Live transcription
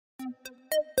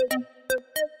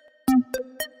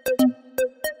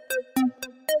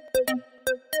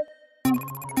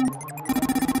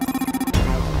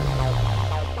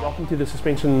Welcome to the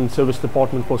Suspension Service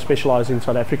Department for Specialized in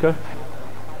South Africa.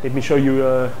 Let me show you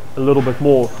a little bit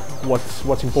more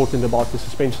what's important about the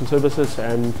suspension services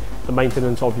and the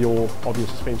maintenance of your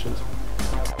suspensions.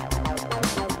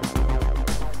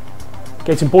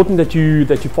 Okay, it's important that you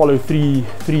follow three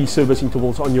service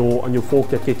intervals on your fork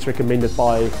that gets recommended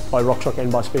by RockShox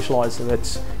and by Specialized, and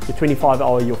that's your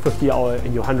 25-hour, your 50-hour,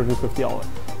 and your 150-hour.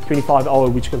 25-hour,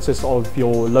 which consists of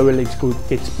your lower legs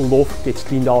gets pulled off, gets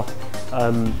cleaned out,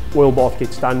 oil bath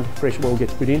gets done, fresh oil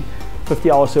gets put in.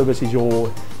 50-hour service is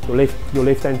your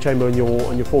left-hand chamber on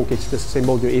your fork gets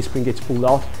disassembled, your air spring gets pulled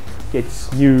out,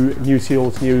 gets new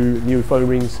seals, new foam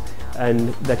rings, and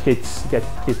that gets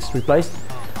replaced.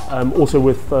 Also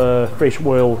with fresh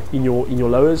oil in your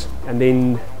lowers, and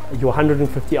then your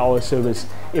 150-hour service,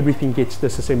 everything gets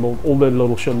disassembled, all the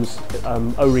little shims,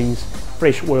 O-rings,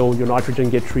 fresh oil, your nitrogen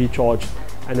gets recharged,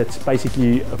 and it's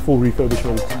basically a full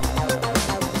refurbishment.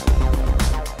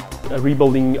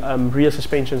 Rebuilding rear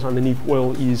suspensions underneath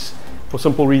oil is, for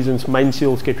simple reasons, main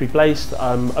seals get replaced,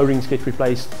 O-rings get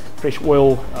replaced, fresh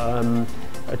oil.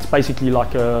 It's basically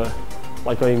like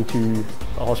going to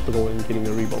a hospital and getting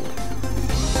a rebuild.